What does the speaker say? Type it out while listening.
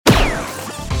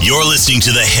You're listening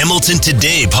to the Hamilton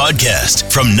Today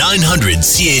podcast from 900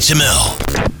 CHML.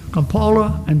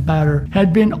 Kampola and Batter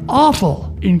had been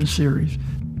awful in the series.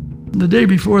 The day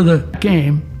before the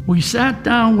game, we sat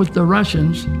down with the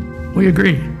Russians. We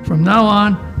agreed. From now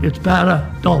on, it's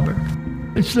Batter,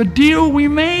 Dahlberg. It's the deal we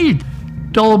made.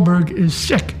 Dahlberg is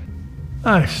sick.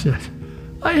 I said,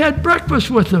 I had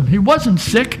breakfast with him. He wasn't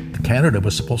sick. Canada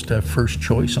was supposed to have first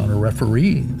choice on a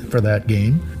referee for that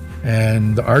game,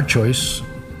 and our choice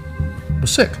was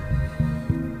sick,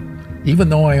 even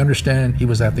though I understand he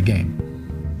was at the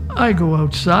game. I go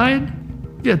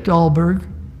outside, get Dahlberg.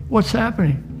 What's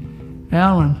happening?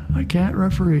 Alan, I can't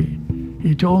referee.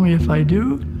 He told me if I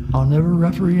do, I'll never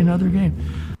referee another game.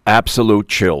 Absolute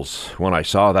chills when I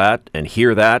saw that and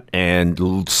hear that,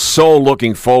 and so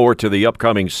looking forward to the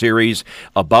upcoming series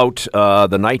about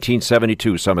the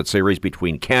 1972 Summit Series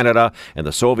between Canada and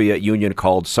the Soviet Union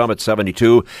called Summit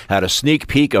 72. Had a sneak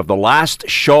peek of the last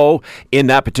show in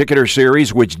that particular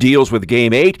series, which deals with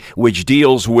Game 8, which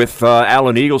deals with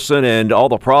Alan Eagleson and all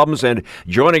the problems. And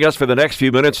joining us for the next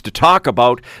few minutes to talk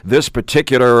about this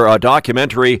particular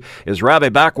documentary is Ravi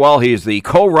Backwal. He is the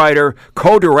co-writer,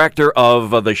 co-director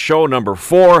of the show number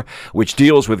 4, which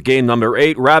deals with game number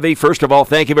 8. Ravi, first of all,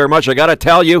 thank you very much. I got to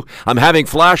tell you, I'm having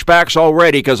flashbacks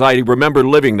already because I remember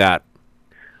living that.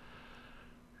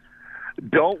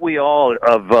 Don't we all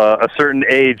of a certain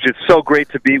age? It's so great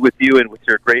to be with you and with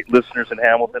your great listeners in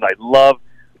Hamilton. I love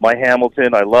my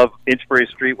Hamilton. I love Inchbury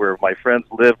Street, where my friends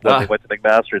lived when they went to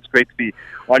McMaster. It's great to be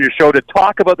on your show to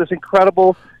talk about this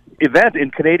incredible event in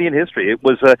Canadian history. It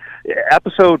was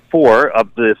episode 4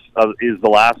 of this is the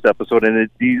last episode, and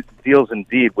it deals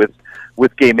indeed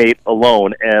with Game 8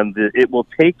 alone, and it will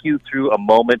take you through a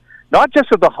moment not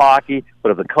just of the hockey, but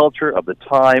of the culture, of the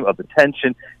time, of the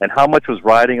tension, and how much was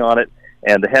riding on it,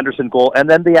 and the Henderson goal, and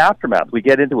then the aftermath. We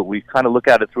get into it. We kind of look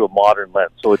at it through a modern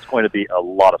lens, so it's going to be a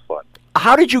lot of fun.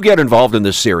 How did you get involved in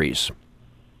this series?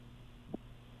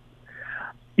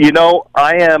 You know,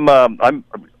 I'm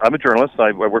a journalist.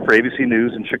 I work for ABC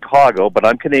News in Chicago, but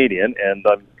I'm Canadian, and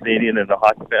I'm Canadian and a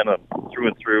hockey fan. I'm through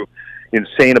and through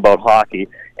insane about hockey.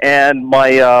 And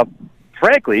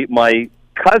frankly, my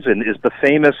cousin is the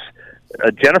famous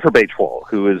Jennifer Bateswall,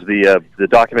 who is the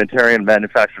documentarian,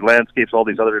 manufactured landscapes, all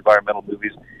these other environmental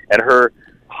movies, and her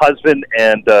husband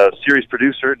and series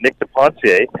producer Nick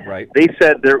DePontier. Right. They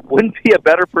said there wouldn't be a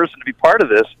better person to be part of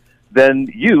this than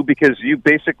you, because you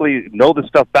basically know this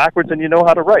stuff backwards and you know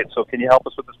how to write. So can you help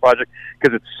us with this project?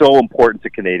 Because it's so important to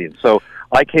Canadians. So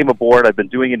I came aboard. I've been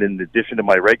doing it in addition to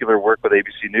my regular work with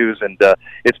ABC News, and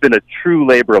it's been a true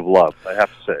labor of love, I have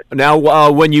to say. Now,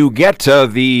 when you get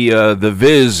the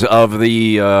viz of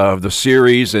the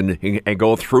series and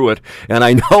go through it, and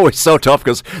I know it's so tough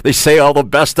because they say all the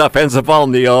best stuff ends up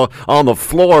on the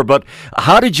floor, but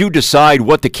how did you decide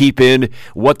what to keep in,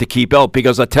 what to keep out?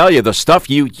 Because I tell you, the stuff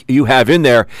you have in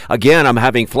there, again, I'm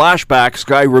having flashbacks.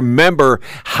 I remember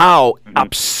how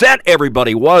upset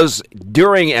everybody was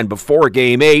during and before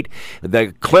Game 8.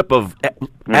 The clip of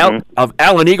Alan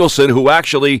Eagleson, who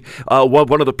actually was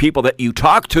one of the people that you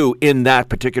talked to in that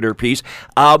particular piece.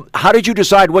 How did you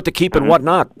decide what to keep and what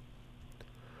not?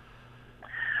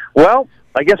 Well,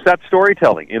 I guess that's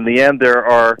storytelling. In the end, there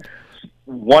are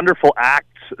wonderful acts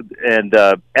and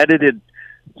edited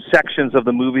sections of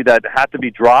the movie that had to be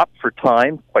dropped for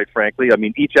time, quite frankly. I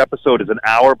mean, each episode is an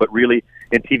hour, but really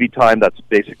in TV time, that's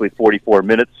basically 44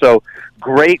 minutes. So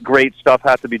great stuff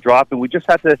had to be dropped, and we just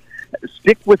had to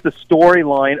stick with the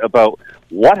storyline about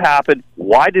what happened,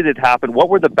 why did it happen, what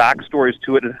were the backstories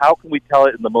to it, and how can we tell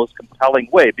it in the most compelling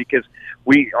way, because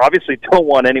we obviously don't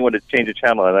want anyone to change a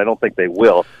channel, and I don't think they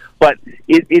will. But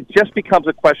it just becomes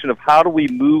a question of how do we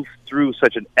move through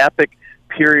such an epic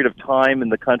period of time in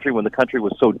the country when the country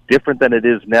was so different than it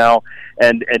is now,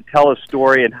 and tell a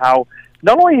story, and how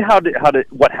not only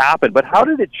what happened, but how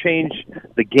did it change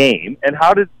the game, and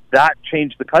how did that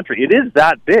change the country? It is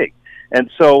that big, and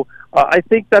so I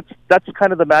think that's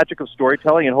kind of the magic of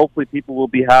storytelling, and hopefully people will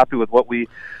be happy with what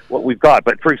we've got.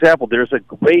 But for example, there's a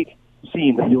great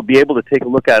scene that you'll be able to take a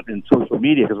look at in social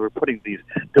media, because we're putting these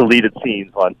deleted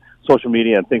scenes on social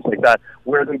media and things like that,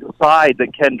 where they decide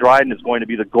that Ken Dryden is going to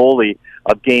be the goalie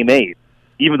of Game 8,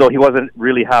 even though he wasn't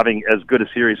really having as good a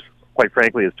series, quite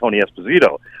frankly, as Tony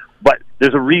Esposito. But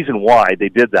there's a reason why they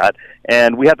did that,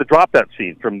 and we had to drop that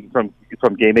scene from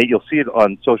Game 8. You'll see it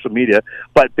on social media.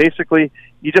 But basically,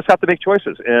 you just have to make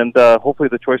choices, and hopefully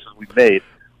the choices we've made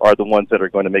are the ones that are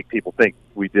going to make people think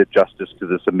we did justice to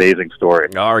this amazing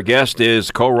story. Our guest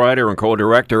is co-writer and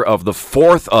co-director of the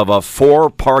fourth of a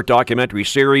 4-part documentary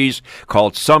series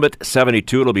called Summit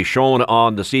 72. It'll be shown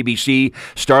on the CBC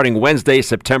starting Wednesday,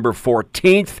 September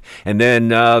 14th. And then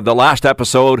the last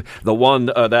episode, the one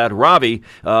that Ravi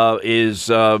is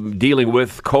dealing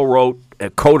with, co-wrote,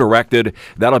 co-directed,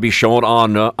 that'll be shown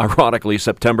on, ironically,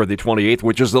 September the 28th,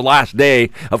 which is the last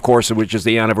day, of course, which is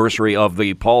the anniversary of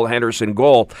the Paul Henderson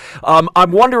goal.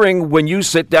 I'm wondering, when you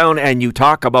sit down and you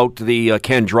talk about the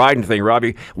Ken Dryden thing,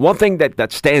 Robbie, one thing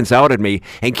that stands out at me,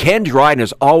 and Ken Dryden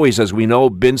has always, as we know,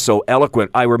 been so eloquent.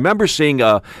 I remember seeing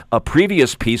a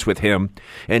previous piece with him,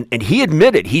 and he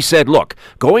admitted, he said, look,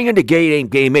 going into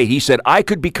Game 8, he said, I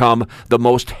could become the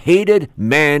most hated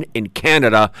man in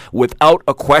Canada without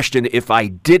a question if I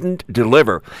didn't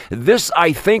deliver. This,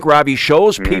 I think, Robbie,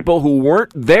 shows people who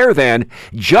weren't there then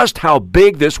just how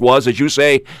big this was, as you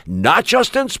say, not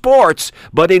just in sports,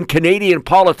 but in Canadian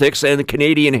politics and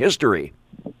Canadian history.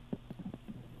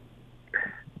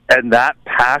 And that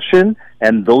passion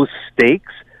and those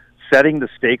stakes, setting the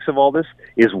stakes of all this,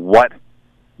 is what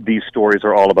these stories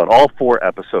are all about. All 4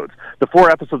 episodes. The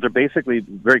 4 episodes are basically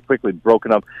very quickly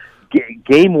broken up.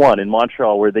 Game 1 in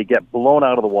Montreal, where they get blown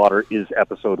out of the water, is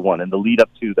episode 1, and the lead up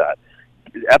to that.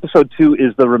 Episode 2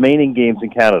 is the remaining games in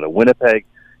Canada: Winnipeg,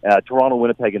 Toronto,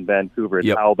 Winnipeg, and Vancouver, and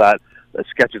how that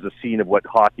sketches a scene of what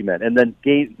hockey meant. And then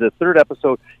the 3rd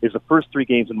episode is the first 3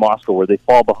 games in Moscow, where they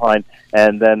fall behind,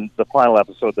 and then the final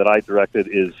episode that I directed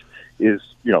is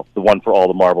the one for all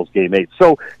the marbles, Game 8.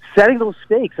 So setting those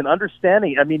stakes and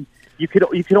understanding, I mean, you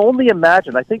can only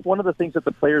imagine. I think one of the things that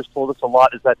the players told us a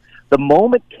lot is that the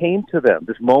moment came to them,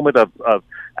 this moment of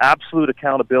absolute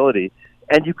accountability,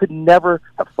 and you could never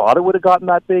have thought it would have gotten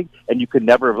that big, and you could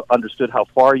never have understood how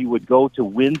far you would go to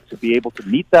win, to be able to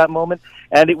meet that moment.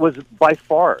 And it was by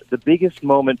far the biggest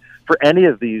moment for any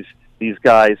of these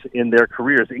guys in their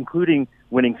careers, including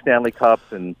winning Stanley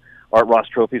Cups and Art Ross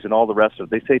trophies and all the rest of it.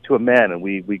 They say to a man, and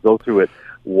we go through it,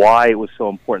 why it was so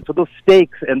important. So those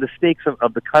stakes, and the stakes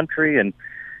of the country and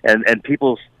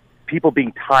people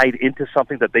being tied into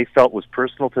something that they felt was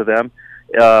personal to them,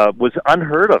 was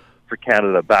unheard of for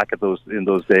Canada back in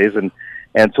those days. And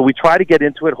so we try to get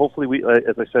into it. Hopefully, we,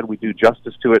 as I said, we do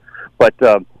justice to it. But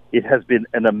it has been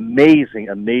an amazing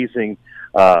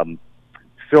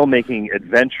filmmaking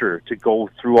adventure to go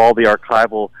through all the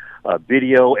archival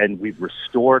video, and we've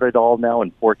restored it all now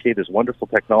in 4K. There's wonderful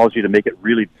technology to make it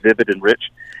really vivid and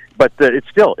rich, but it's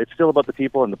still about the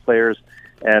people and the players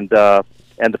and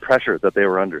the pressure that they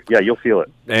were under. Yeah, you'll feel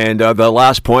it. And the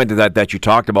last point that you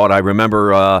talked about, I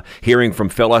remember hearing from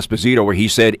Phil Esposito, where he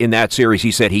said in that series,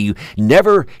 he said he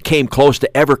never came close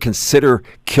to ever consider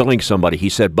killing somebody. He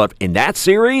said, but in that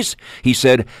series, he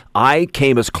said, I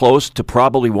came as close to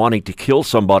probably wanting to kill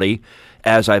somebody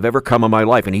as I've ever come in my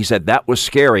life. And he said that was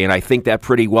scary, and I think that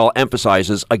pretty well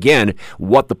emphasizes, again,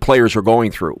 what the players are going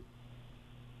through.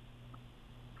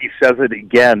 He says it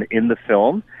again in the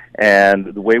film, and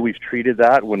the way we've treated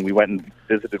that when we went and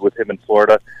visited with him in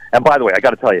Florida. And by the way, I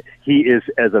got to tell you, he is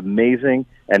as amazing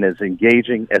and as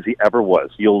engaging as he ever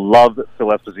was. You'll love Phil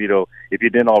Esposito. If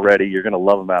you didn't already, you're going to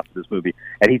love him after this movie.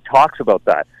 And he talks about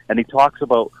that, and he talks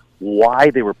about why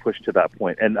they were pushed to that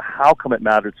point and how come it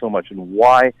mattered so much, and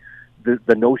why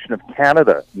the notion of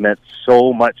Canada meant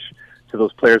so much to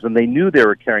those players, and they knew they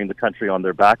were carrying the country on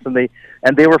their backs, and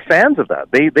they were fans of that.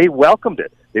 They welcomed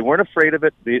it. They weren't afraid of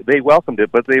it. They welcomed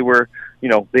it, but they were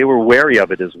wary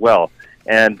of it as well.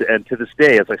 And to this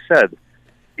day, as I said,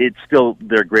 it's still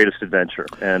their greatest adventure.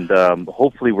 And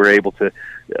hopefully, we're able to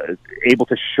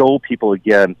show people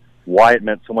again why it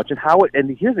meant so much, and how it.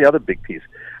 And here's the other big piece: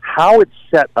 how it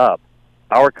set up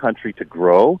our country to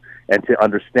grow and to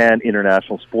understand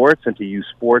international sports, and to use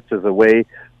sports as a way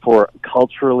for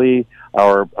culturally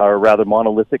our rather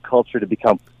monolithic culture to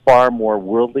become far more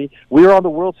worldly. We were on the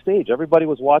world stage. Everybody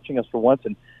was watching us for once,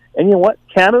 and you know what?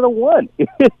 Canada won.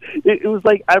 It was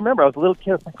like, I remember I was a little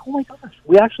kid. I was like, oh my gosh,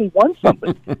 we actually won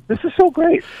something. This is so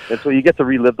great. And so you get to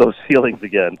relive those feelings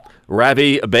again.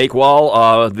 Ravi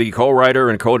Bakewal, the co-writer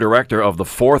and co-director of the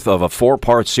fourth of a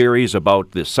 4-part series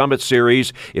about the Summit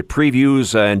series. It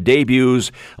previews and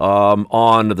debuts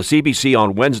on the CBC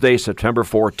on Wednesday, September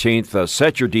 14th.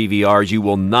 Set your DVRs. You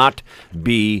will not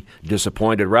be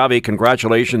disappointed. Ravi,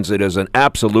 congratulations. It is an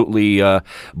absolutely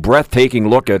breathtaking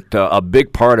look at a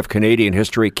big part of Canadian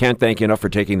history. Can't thank you enough for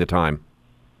taking the time.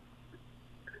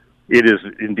 It is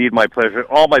indeed my pleasure.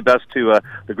 All my best to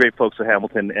the great folks at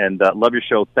Hamilton, and love your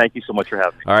show. Thank you so much for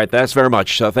having me. All right, thanks very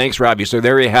much. Thanks, Robbie. So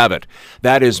there you have it.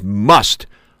 That is must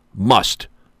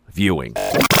viewing.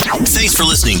 Thanks for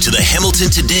listening to the Hamilton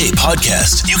Today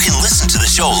podcast. You can listen to the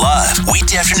show live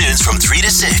weekday afternoons from 3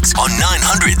 to 6 on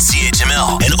 900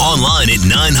 CHML and online at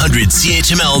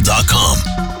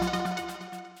 900CHML.com.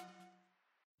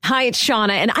 Hi, it's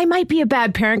Shauna, and I might be a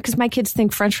bad parent because my kids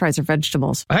think French fries are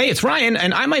vegetables. Hey, it's Ryan,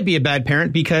 and I might be a bad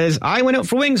parent because I went out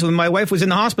for wings when my wife was in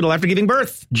the hospital after giving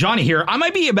birth. Johnny here. I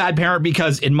might be a bad parent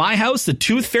because in my house, the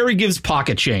tooth fairy gives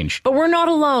pocket change. But we're not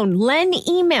alone. Len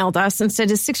emailed us and said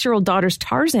his 6-year-old daughter's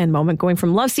Tarzan moment going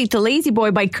from love seat to lazy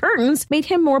boy by curtains made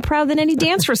him more proud than any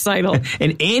dance recital.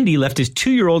 And Andy left his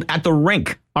 2-year-old at the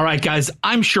rink. All right, guys,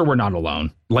 I'm sure we're not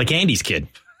alone. Like Andy's kid.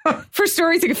 For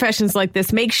stories and confessions like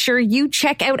this, make sure you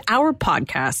check out our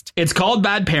podcast. It's called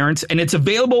Bad Parents, and it's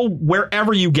available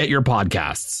wherever you get your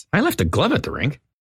podcasts. I left a glove at the rink.